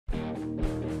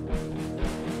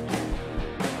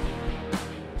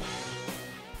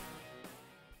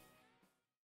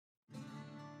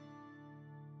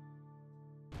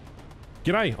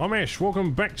G'day, I'm Ash,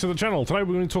 welcome back to the channel. Today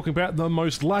we're going to be talking about the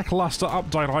most lackluster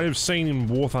update I have seen in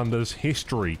War Thunder's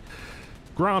history.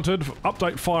 Granted,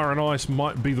 Update Fire and Ice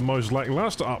might be the most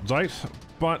lackluster update,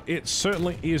 but it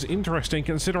certainly is interesting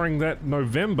considering that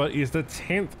November is the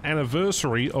 10th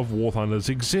anniversary of War Thunder's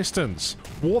existence.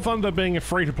 War Thunder being a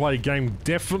free-to-play game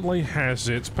definitely has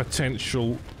its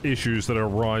potential issues that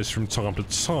arise from time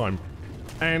to time.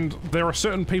 And there are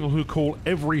certain people who call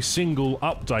every single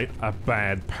update a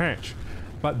bad patch.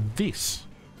 But this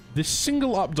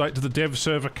single update to the dev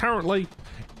server currently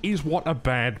is what a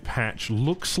bad patch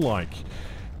looks like.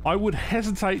 I would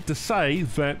hesitate to say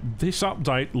that this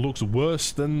update looks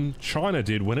worse than China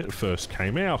did when it first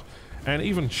came out. And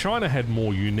even China had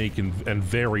more unique and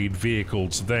varied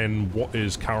vehicles than what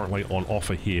is currently on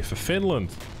offer here for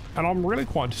Finland. And I'm really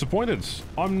quite disappointed.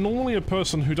 I'm normally a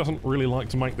person who doesn't really like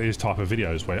to make these type of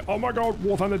videos where, oh my god,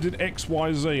 War Thunder did X,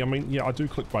 Y, Z. I mean, yeah, I do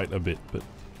clickbait a bit, but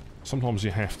sometimes you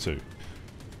have to.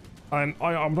 And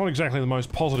I'm not exactly the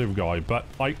most positive guy, but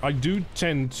I do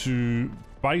tend to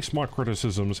base my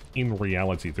criticisms in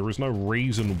reality. There is no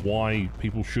reason why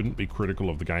people shouldn't be critical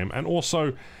of the game, and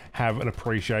also have an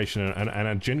appreciation and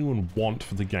a genuine want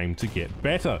for the game to get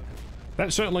better.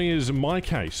 That certainly is my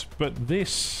case, but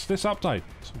this update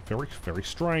is very, very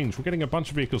strange. We're getting a bunch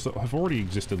of vehicles that have already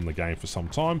existed in the game for some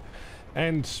time,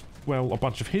 and, well, a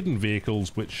bunch of hidden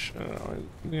vehicles which,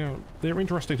 you know, they're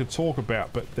interesting to talk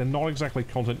about, but they're not exactly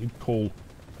content you'd call, you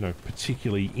know,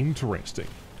 particularly interesting.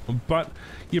 But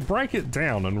you break it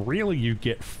down and really you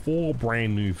get 4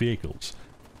 brand new vehicles.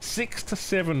 6 to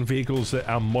 7 vehicles that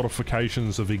are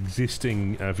modifications of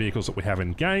existing vehicles that we have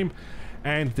in game,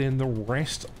 and then the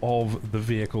rest of the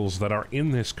vehicles that are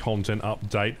in this content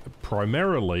update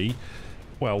primarily,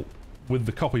 well, with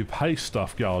the copy-paste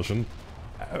stuff, Garjan,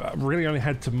 really only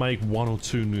had to make 1 or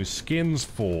 2 new skins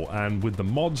for, and with the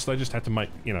mods they just had to make,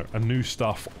 you know, a new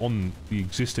stuff on the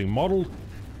existing model,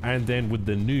 and then with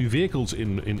the new vehicles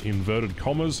in inverted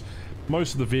commas,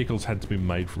 most of the vehicles had to be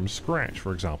made from scratch.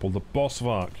 For example, the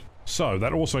Bosvark. So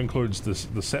that also includes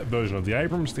the set version of the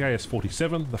Abrams, the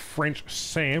AS-47, the French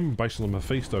SAM based on the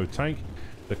Mephisto tank,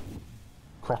 the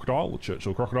Crocodile, the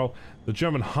Churchill Crocodile, the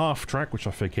German half-track, which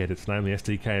I forget its name, the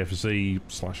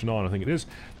SDKFZ/9 I think it is,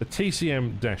 the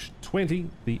TCM-20,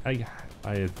 the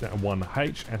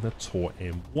A1H, and the Tor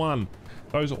M1.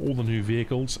 Those are all the new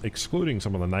vehicles, excluding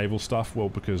some of the naval stuff, well,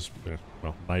 because,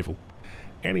 well, naval.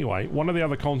 Anyway, one of the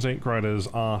other content creators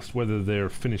asked whether there are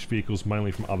finished vehicles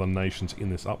mainly from other nations in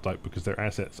this update because their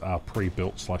assets are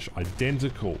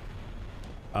pre-built/identical.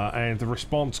 And the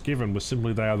response given was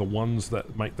simply they are the ones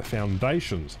that make the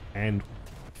foundations and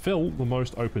fill the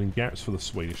most open gaps for the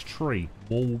Swedish tree.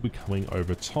 More will be coming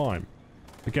over time.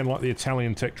 Again, like the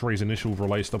Italian tech tree's initial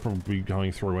release, they'll probably be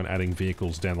going through and adding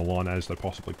vehicles down the line as they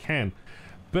possibly can.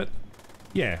 But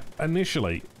yeah,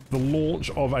 initially, the launch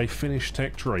of a finished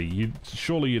tech tree,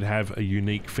 surely you'd have a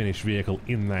unique finished vehicle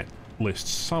in that list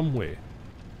somewhere.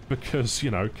 Because,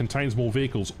 you know, contains more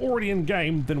vehicles already in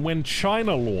game than when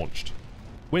China launched.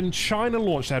 When China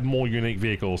launched, it had more unique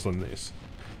vehicles than this.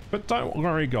 But don't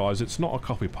worry guys, it's not a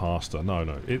copy-paster,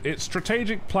 no. It's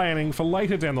strategic planning for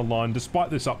later down the line, despite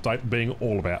this update being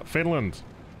all about Finland.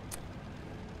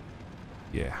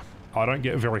 Yeah. I don't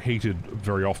get very heated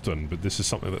very often, but this is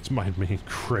something that's made me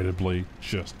incredibly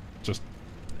just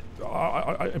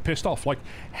pissed off. Like,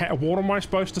 what am I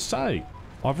supposed to say?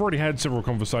 I've already had several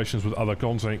conversations with other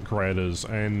content creators,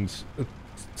 and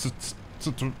it's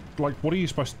like, what are you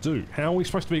supposed to do? How are we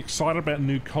supposed to be excited about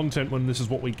new content when this is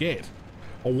what we get?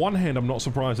 On one hand, I'm not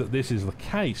surprised that this is the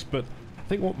case, but I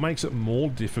think what makes it more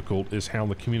difficult is how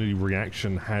the community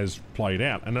reaction has played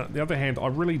out. And on the other hand, I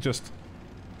really just...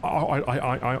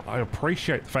 I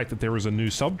appreciate the fact that there is a new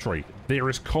subtree. There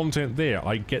is content there.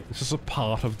 I get this is a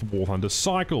part of the War Thunder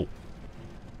cycle.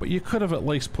 But you could have at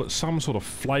least put some sort of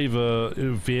flavor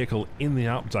vehicle in the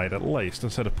update at least,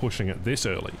 instead of pushing it this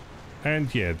early.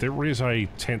 And yeah, there is a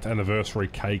 10th anniversary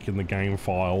cake in the game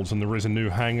files, and there is a new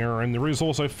hangar, and there is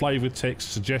also flavored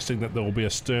text suggesting that there will be a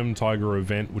Sturm Tiger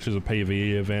event, which is a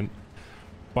PvE event.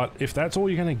 But if that's all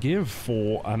you're going to give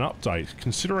for an update,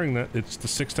 considering that it's the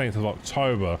 16th of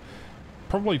October,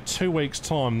 probably 2 weeks'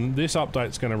 time, this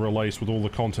update's going to release with all the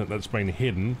content that's been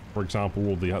hidden. For example,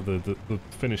 all the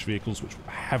finished vehicles which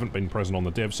haven't been present on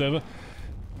the dev server.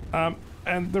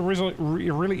 And there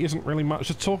really isn't really much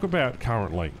to talk about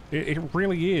currently. It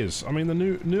really is. I mean, the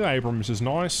new Abrams is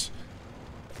nice.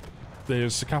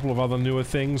 There's a couple of other newer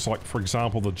things, like, for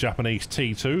example, the Japanese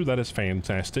T2. That is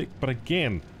fantastic. But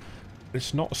again,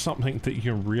 it's not something that you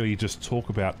can really just talk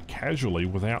about casually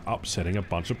without upsetting a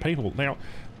bunch of people. Now,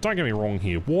 don't get me wrong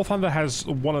here. War Thunder has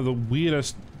one of the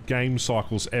weirdest game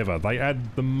cycles ever. They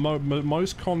add the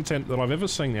most content that I've ever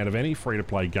seen out of any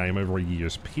free-to-play game over a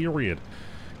year's period.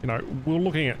 You know, we're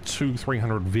looking at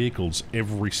 200-300 vehicles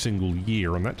every single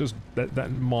year, and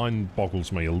that mind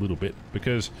boggles me a little bit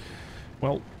because,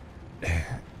 well,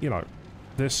 you know,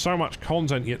 there's so much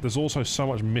content, yet there's also so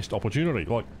much missed opportunity.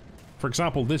 Like, for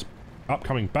example, this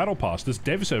upcoming Battle Pass, this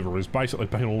dev server has basically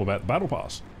been all about the Battle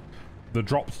Pass. The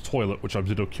dropped toilet, which I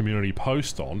did a community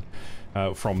post on,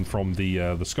 from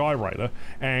the Sky Raider,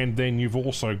 and then you've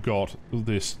also got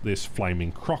this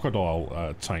flaming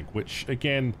crocodile tank, which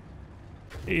again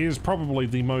is probably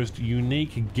the most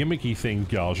unique, gimmicky thing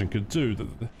Gaijin could do.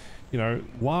 You know,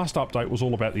 last update was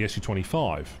all about the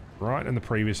SU-25, right? And the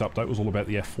previous update was all about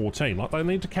the F-14. Like, they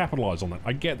need to capitalize on that.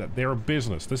 I get that. They're a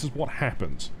business. This is what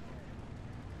happens.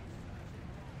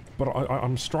 But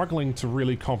I'm struggling to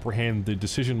really comprehend the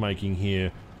decision-making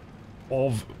here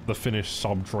of the finished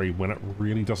subtree when it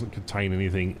really doesn't contain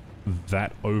anything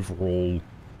that overall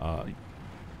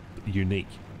unique.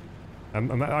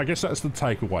 And I guess that's the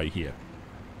takeaway here.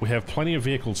 We have plenty of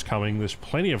vehicles coming, there's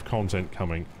plenty of content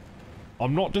coming.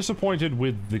 I'm not disappointed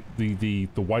with the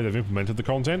way they've implemented the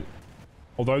content,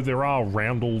 although there are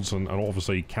roundels and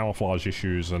obviously camouflage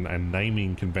issues and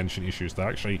naming convention issues that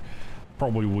actually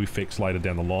probably will be fixed later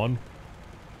down the line.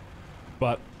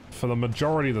 But for the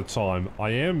majority of the time,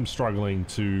 I am struggling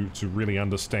to really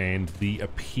understand the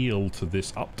appeal to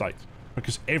this update.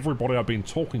 Because everybody I've been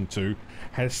talking to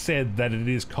has said that it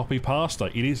is copy-pasta.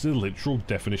 It is the literal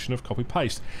definition of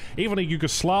copy-paste. Even a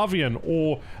Yugoslavian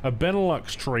or a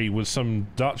Benelux tree with some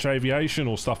Dutch aviation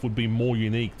or stuff would be more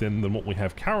unique than what we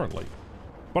have currently.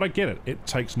 But I get it. It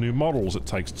takes new models, it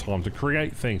takes time to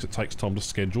create things, it takes time to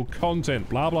schedule content,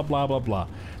 blah blah blah blah blah.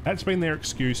 That's been their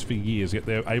excuse for years, yet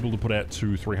they're able to put out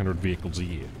 200-300 vehicles a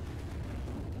year.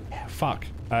 Fuck.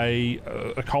 A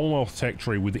Commonwealth tech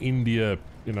tree with India,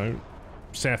 you know,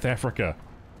 South Africa,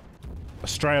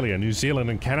 Australia, New Zealand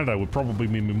and Canada would probably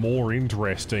be more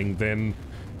interesting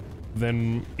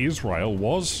than Israel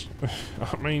was.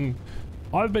 I mean,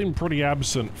 I've been pretty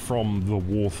absent from the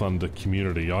War Thunder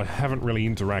community. I haven't really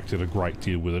interacted a great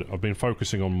deal with it. I've been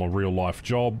focusing on my real life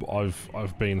job.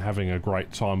 I've been having a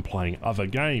great time playing other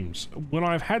games. When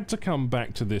I've had to come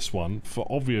back to this one, for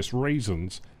obvious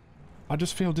reasons, I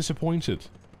just feel disappointed.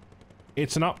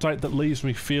 It's an update that leaves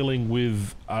me feeling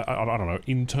with, I don't know,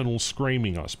 internal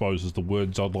screaming, I suppose is the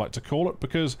words I'd like to call it,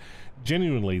 because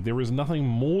genuinely there is nothing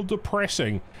more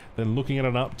depressing than looking at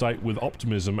an update with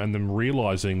optimism and then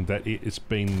realizing that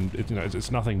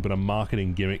it's nothing but a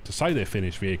marketing gimmick to say they're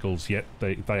finished vehicles, yet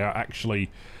they are actually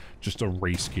just a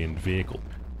reskinned vehicle.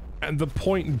 And the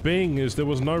point being is there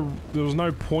was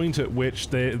no point at which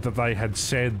that they had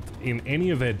said in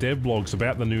any of their dev blogs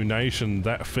about the new nation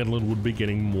that Finland would be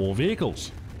getting more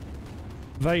vehicles.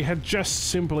 They had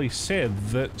just simply said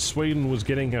that Sweden was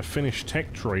getting a finished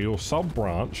tech tree or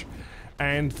sub-branch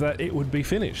and that it would be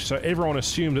finished. So everyone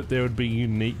assumed that there would be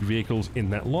unique vehicles in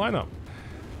that lineup.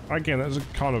 Again, that's a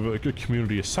kind of a good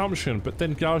community assumption, but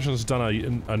then Gaijin's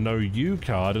done a no-you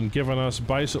card and given us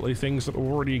basically things that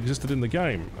already existed in the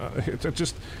game.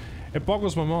 It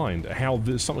boggles my mind how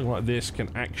something like this can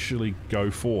actually go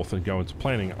forth and go into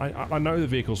planning. I know the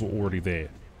vehicles were already there,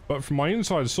 but from my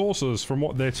inside sources, from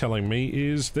what they're telling me,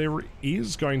 is there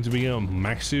is going to be a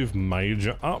massive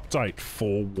major update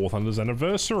for War Thunder's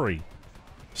anniversary.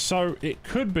 So it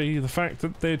could be the fact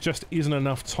that there just isn't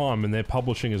enough time and they're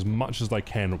publishing as much as they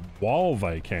can while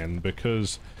they can,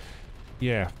 because,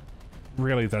 yeah,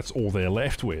 really that's all they're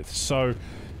left with. So,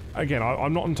 again,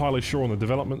 I'm not entirely sure on the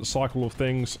development cycle of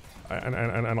things, and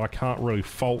I can't really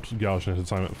fault Gaijin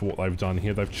Entertainment for what they've done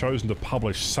here. They've chosen to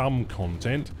publish some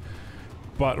content,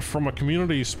 but from a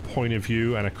community's point of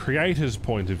view and a creator's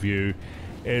point of view,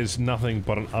 is nothing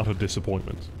but an utter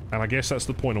disappointment. And I guess that's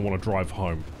the point I want to drive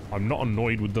home. I'm not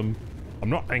annoyed with them. I'm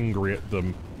not angry at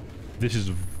them. This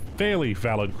is fairly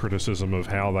valid criticism of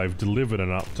how they've delivered an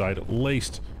update, at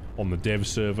least on the dev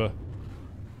server.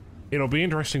 It'll be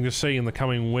interesting to see in the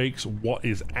coming weeks what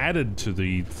is added to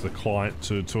the client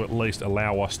to at least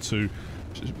allow us to,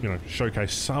 you know,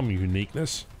 showcase some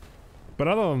uniqueness. But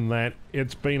other than that,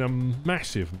 it's been a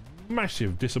massive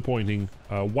disappointing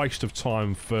waste of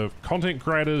time for content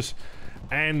creators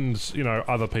and, you know,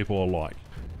 other people alike.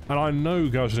 And I know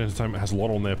Gaijin Entertainment has a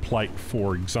lot on their plate,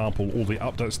 for example, all the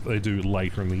updates that they do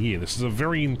later in the year. This is a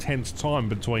very intense time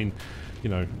between, you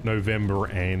know, November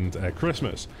and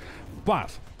Christmas.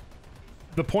 But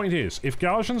the point is, if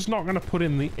Gaijin's not going to put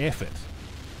in the effort,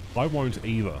 I won't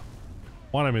either.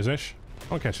 My name is Ish.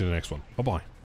 I'll catch you in the next one. Bye-bye.